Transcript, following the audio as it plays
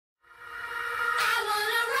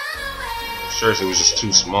sure it was just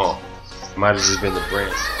too small. Might have just been the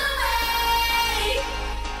brand.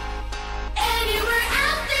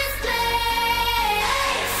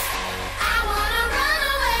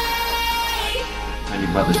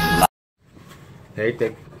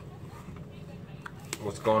 Hey,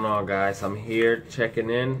 what's going on, guys? I'm here checking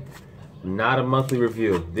in. Not a monthly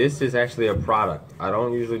review. This is actually a product. I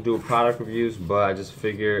don't usually do product reviews, but I just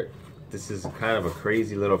figured this is kind of a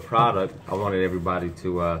crazy little product. I wanted everybody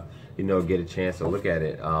to, you know, get a chance to look at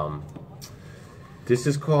it. This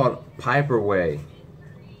is called Piperwai,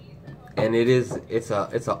 and it's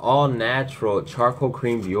an all natural charcoal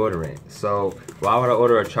cream deodorant. So why would I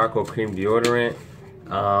order a charcoal cream deodorant?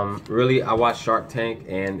 Really, I watched Shark Tank,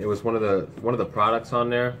 and it was one of the products on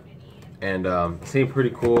there, and it seemed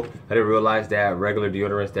pretty cool. I didn't realize that regular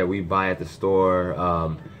deodorants that we buy at the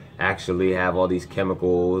store actually have all these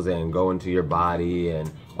chemicals and go into your body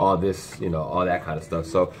and all this, you know, all that kind of stuff.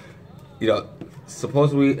 So, you know,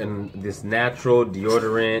 supposedly this natural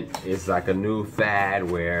deodorant is like a new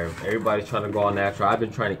fad where everybody's trying to go all natural. I've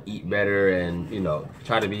been trying to eat better and, you know,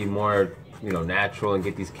 try to be more, you know, natural and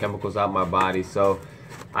get these chemicals out of my body. So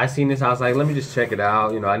I seen this, I was like, let me just check it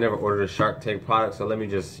out. You know, I never ordered a Shark Tank product, so let me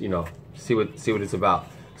just, you know, see what it's about.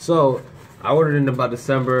 So I ordered it in about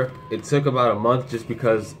December. It took about a month just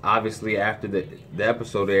because obviously after the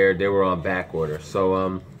episode aired, they were on back order.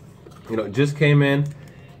 So you know, it just came in.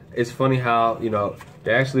 It's funny how, you know,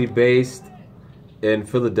 they're actually based in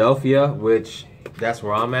Philadelphia, which that's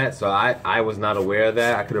where I'm at. So I was not aware of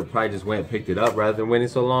that. I could have probably just went and picked it up rather than waiting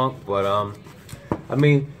so long. But I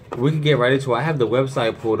mean, we can get right into it. I have the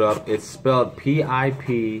website pulled up. It's spelled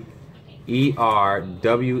Piperwai.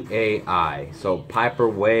 So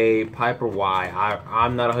Piperwai.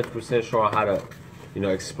 I'm not 100% sure on how to, you know,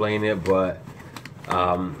 explain it, but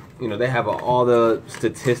you know, they have all the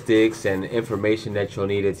statistics and information that you'll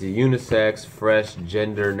need. It's a unisex, fresh,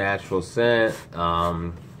 gender, natural scent,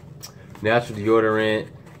 natural deodorant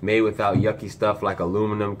made without yucky stuff like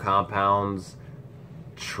aluminum compounds,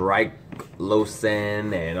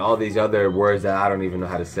 triclosan, and all these other words that I don't even know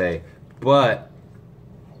how to say. But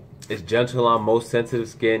it's gentle on most sensitive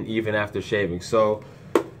skin, even after shaving. So,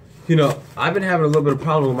 you know, I've been having a little bit of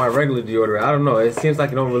problem with my regular deodorant. I don't know. It seems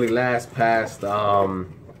like it don't really last past,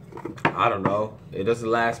 I don't know. It doesn't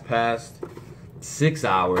last past 6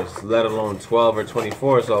 hours, let alone 12 or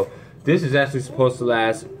 24. So this is actually supposed to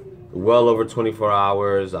last well over 24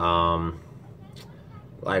 hours.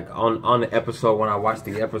 Like on the episode, when I watched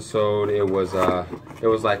the episode, it was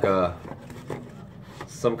like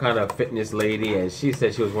some kind of fitness lady, and she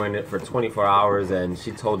said she was wearing it for 24 hours, and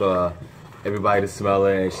she told everybody to smell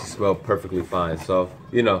it, and she smelled perfectly fine. So,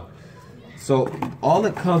 you know, so all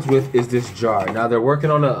it comes with is this jar. Now they're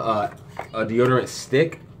working on a deodorant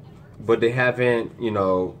stick, but they haven't, you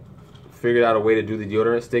know, figured out a way to do the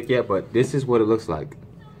deodorant stick yet. But this is what it looks like.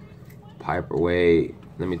 Piperwai.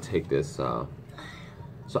 Let me take this. So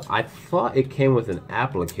I thought it came with an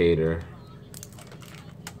applicator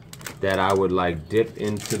that I would like dip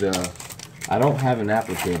into the. I don't have an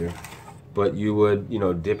applicator, but you would, you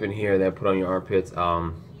know, dip in here, then put on your armpits.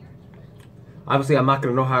 Obviously, I'm not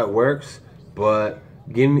gonna know how it works, but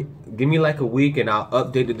give me like a week, and I'll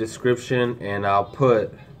update the description, and I'll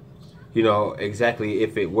put, you know, exactly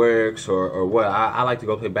if it works or what. I like to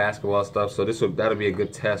go play basketball and stuff, so that'll be a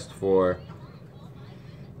good test for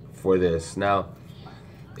this. Now,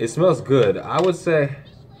 it smells good. I would say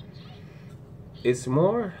it's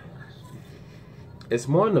more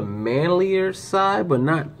on the manlier side, but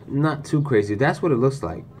not too crazy. That's what it looks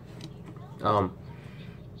like. Oh,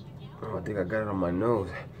 I think I got it on my nose.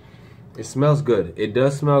 It smells good. It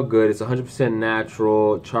does smell good. It's 100%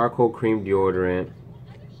 natural charcoal cream deodorant.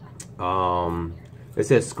 It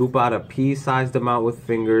says scoop out a pea-sized amount with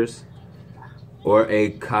fingers or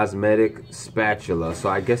a cosmetic spatula. So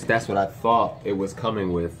I guess that's what I thought it was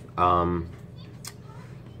coming with.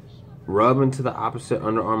 Rub into the opposite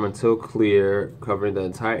underarm until clear, covering the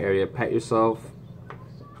entire area. Pat yourself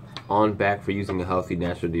on back for using a healthy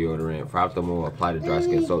natural deodorant. For optimal, apply to dry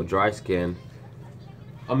skin. So dry skin.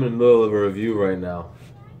 I'm in the middle of a review right now.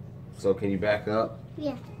 So can you back up?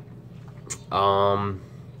 Yeah.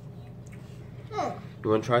 You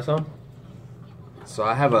want to try some? So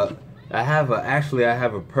I have a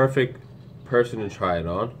perfect person to try it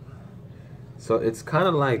on. So it's kind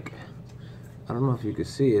of like, I don't know if you can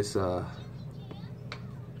see, it's a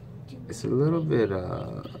little bit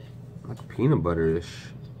like peanut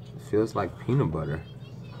butter-ish. It feels like peanut butter,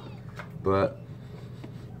 but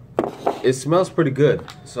it smells pretty good.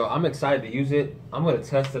 So I'm excited to use it. I'm gonna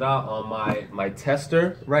test it out on my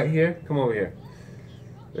tester right here. Come over here.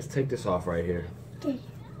 Let's take this off right here.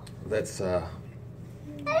 let's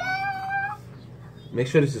make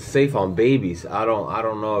sure this is safe on babies. I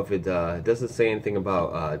don't know if it doesn't say anything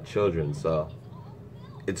about children, so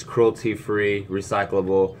it's cruelty free,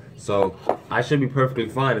 recyclable, so I should be perfectly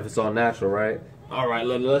fine if it's all natural, right? All right,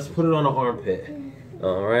 let's put it on an armpit.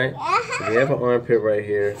 All right, so we have an armpit right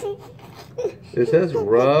here. It says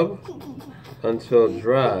rub until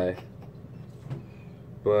dry,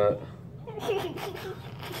 but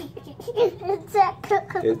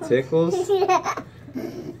it tickles.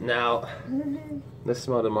 Now, let's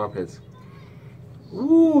smell the armpits.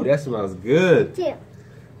 Ooh, that smells good.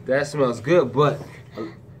 That smells good, but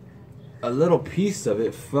a little piece of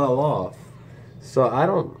it fell off. So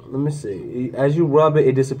let me see. As you rub it,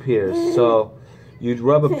 it disappears. So you'd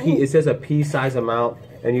rub a pea, it says a pea size amount,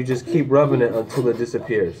 and you just keep rubbing it until it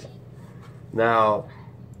disappears. Now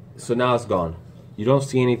it's gone. You don't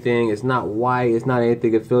see anything. It's not white. It's not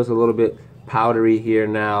anything. It feels a little bit powdery here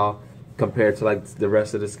now compared to like the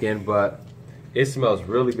rest of the skin, but it smells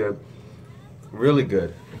really good. Really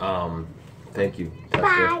good. Thank you.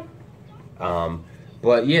 Bye.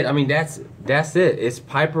 But yeah, I mean that's it. It's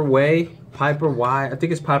Piperwai. I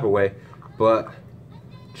think it's Piperwai, but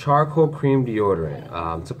charcoal cream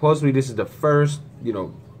deodorant. Supposedly this is the first,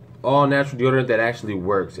 all natural deodorant that actually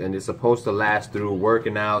works, and it's supposed to last through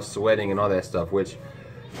working out, sweating, and all that stuff, which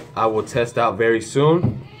I will test out very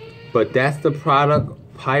soon. But that's the product,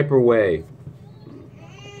 Piperwai.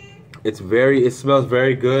 It smells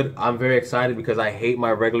very good. I'm very excited because I hate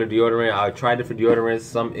my regular deodorant. I tried different deodorants,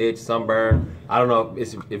 some itch, some burn. I don't know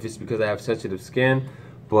if it's because I have sensitive skin,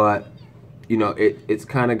 but it's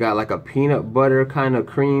kind of got like a peanut butter kind of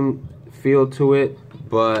cream feel to it.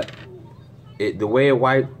 But the way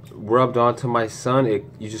it rubbed onto my son,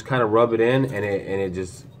 you just kind of rub it in, and it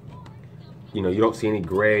just, you don't see any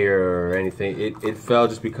gray or anything. It fell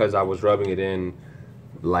just because I was rubbing it in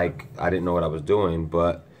like I didn't know what I was doing.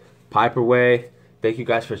 But Piperwai, thank you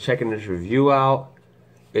guys for checking this review out.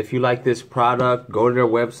 If you like this product, go to their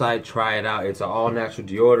website, try it out. It's an all-natural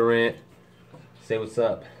deodorant. Say what's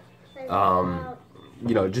up.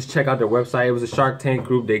 Just check out their website. It was a Shark Tank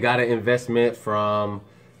group. They got an investment from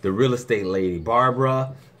the real estate lady,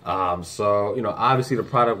 Barbara. So obviously the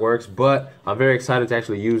product works, but I'm very excited to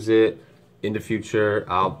actually use it in the future.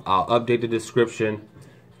 I'll update the description,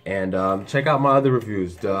 and check out my other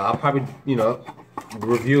reviews. I'll probably,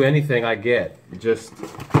 review anything I get, just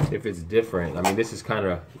if it's different. I mean, this is kind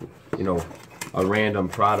of, a random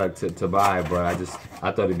product to buy, but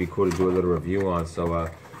I thought it'd be cool to do a little review on. So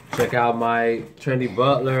check out my Trendy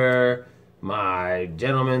Butler, my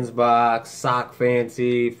Gentleman's Box, Sock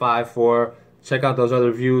Fancy, 5'4". Check out those other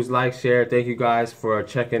reviews. Like, share. Thank you guys for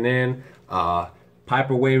checking in.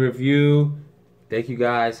 Piperwai review. Thank you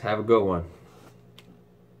guys. Have a good one.